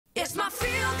It's my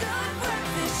feel-good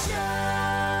breakfast show.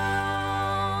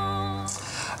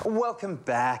 Welcome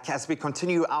back as we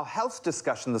continue our health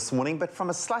discussion this morning, but from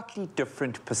a slightly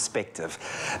different perspective.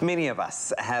 Many of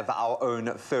us have our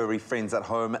own furry friends at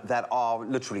home that are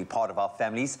literally part of our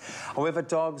families. However,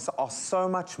 dogs are so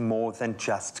much more than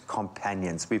just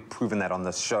companions. We've proven that on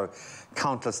this show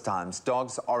countless times.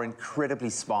 Dogs are incredibly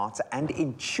smart and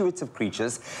intuitive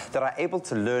creatures that are able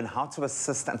to learn how to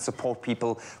assist and support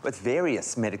people with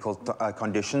various medical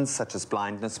conditions such as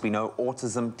blindness, we know,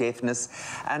 autism, deafness,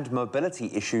 and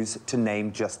mobility issues, to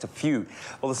name just a few.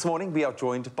 Well, this morning we are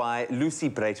joined by Lucy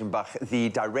Breytenbach, the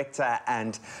director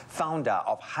and founder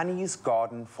of Honey's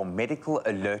Garden for Medical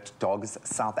Alert Dogs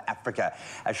South Africa,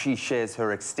 as she shares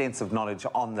her extensive knowledge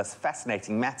on this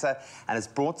fascinating matter and has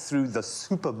brought through the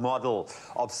supermodel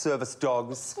of service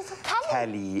dogs.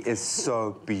 Callie is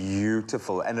so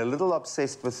beautiful and a little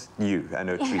obsessed with you and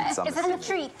her treats. Is it a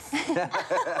treat?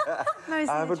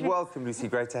 But welcome, Lucy.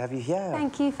 Great to have you here.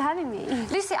 Thank you for having me.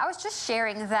 Lucy, I was just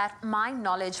sharing that my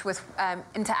knowledge with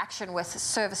interaction with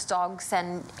service dogs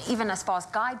and even as far as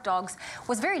guide dogs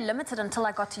was very limited until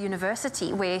I got to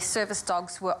university, where service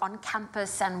dogs were on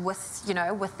campus and with, you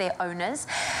know, with their owners.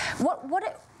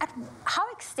 How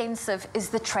extensive is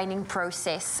the training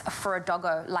process for a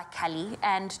doggo like Callie,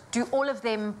 and do all of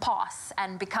them pass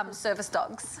and become service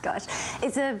dogs? Gosh,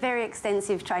 it's a very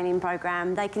extensive training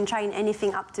program. They can train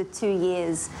anything up to 2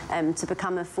 years to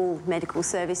become a full medical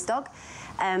service dog.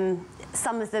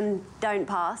 Some of them don't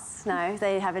pass, no,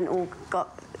 they haven't all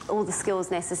got all the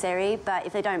skills necessary, but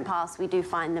if they don't pass, we do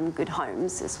find them good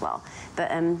homes as well.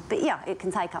 But yeah, it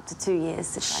can take up to 2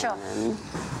 years to train them.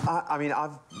 I mean,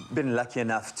 I've been lucky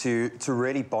enough to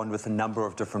really bond with a number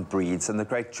of different breeds, and the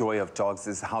great joy of dogs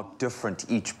is how different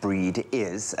each breed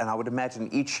is, and I would imagine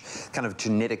each kind of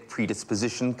genetic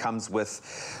predisposition comes with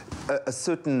a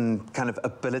certain kind of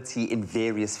ability in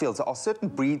various fields. Are certain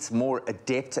breeds more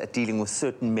adept at dealing with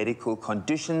certain medical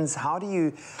conditions? How do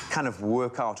you kind of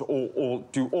work out, or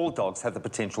do all dogs have the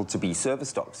potential to be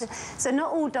service dogs? So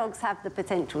not all dogs have the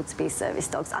potential to be service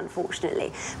dogs,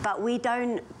 unfortunately, but we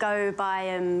don't go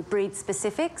by breed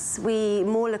specifics. We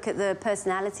more look at the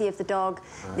personality of the dog,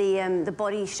 the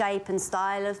body shape and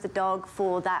style of the dog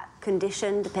for that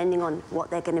condition, depending on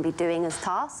what they're going to be doing as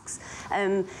tasks.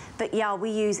 But yeah, we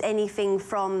use anything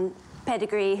from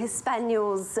pedigree,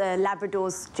 Spaniels,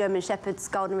 Labradors, German Shepherds,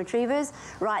 Golden Retrievers,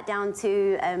 right down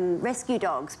to rescue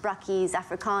dogs, Bruckies,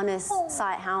 Afrikaners,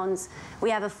 Sighthounds. We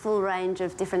have a full range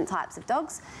of different types of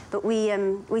dogs, but we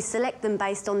select them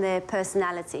based on their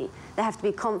personality. They have to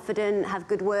be confident, have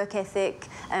good work ethic,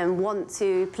 want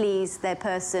to please their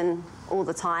person all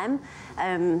the time.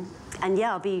 And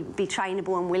yeah, be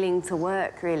trainable and willing to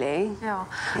work, really. Yeah.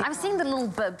 I'm seeing the little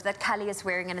bib that Callie is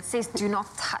wearing, and it says do not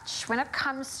touch. When it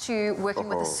comes to working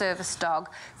with a service dog,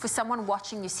 for someone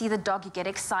watching, you see the dog, you get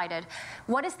excited.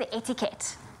 What is the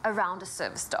etiquette around a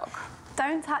service dog?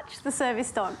 Don't touch the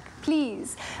service dog,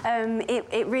 please.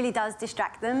 It really does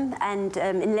distract them, and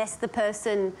unless the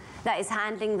person that is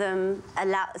handling them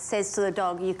says to the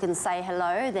dog, you can say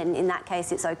hello, then in that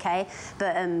case it's okay.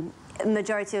 But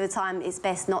majority of the time it's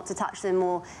best not to touch them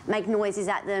or make noises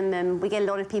at them, and we get a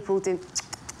lot of people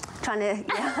trying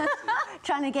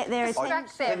to get their attention.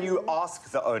 Can you ask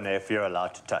the owner if you're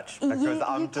allowed to touch? Because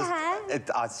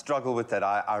I struggle with that.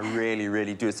 I really,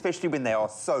 really do, especially when they are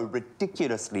so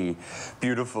ridiculously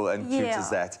beautiful and cute as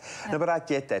that. No, but I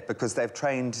get that, because they've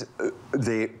trained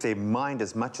their mind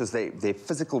as much as their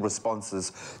physical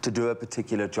responses to do a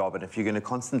particular job, and if you're going to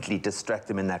constantly distract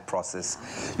them in that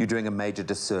process, you're doing a major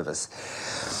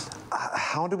disservice.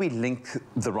 How do we link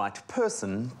the right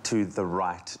person to the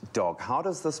right dog? How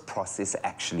does this process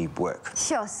actually work?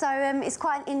 Sure, so it's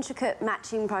quite an intricate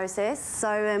matching process.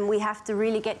 So we have to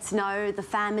really get to know the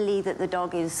family that the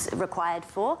dog is required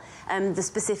for, the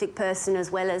specific person, as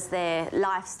well as their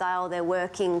lifestyle, their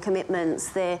working commitments,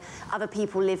 their other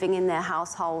people living in their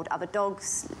household, other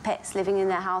dogs, pets living in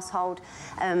their household.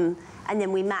 And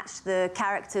then we match the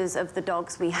characters of the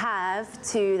dogs we have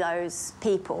to those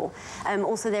people.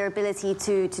 Also their ability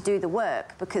to do the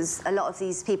work, because a lot of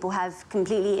these people have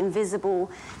completely invisible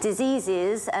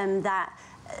diseases that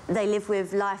they live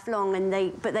with lifelong, and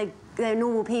they're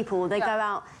normal people. They go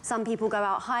out, some people go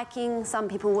out hiking, some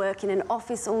people work in an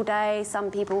office all day, some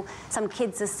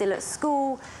kids are still at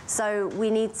school. So we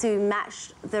need to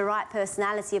match the right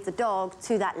personality of the dog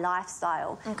to that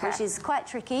lifestyle, which is quite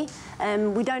tricky.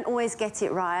 We don't always get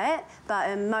it right,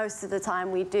 but most of the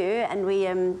time we do, and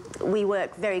we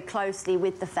work very closely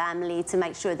with the family to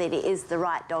make sure that it is the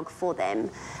right dog for them,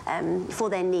 for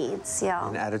their needs,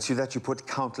 And added to that, you put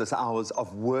countless hours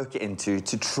of work into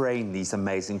to train these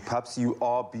amazing puppies. pups. You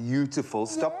are beautiful.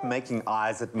 Stop making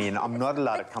eyes at me, and I'm not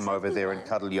allowed to come over there and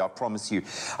cuddle you. I promise you.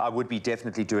 I would be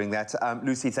definitely doing that.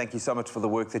 Lucy, thank you so much for the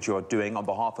work that you're doing on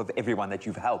behalf of everyone that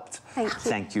you've helped. Thank you.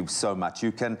 Thank you so much.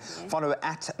 You can follow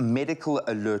at Medical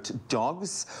Alert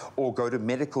Dogs or go to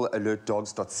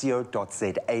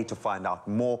medicalalertdogs.co.za to find out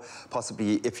more.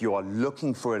 Possibly if you are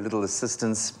looking for a little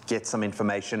assistance, get some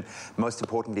information. Most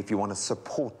importantly, if you want to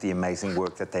support the amazing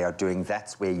work that they are doing,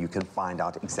 that's where you can find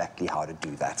out exactly how to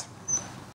do that.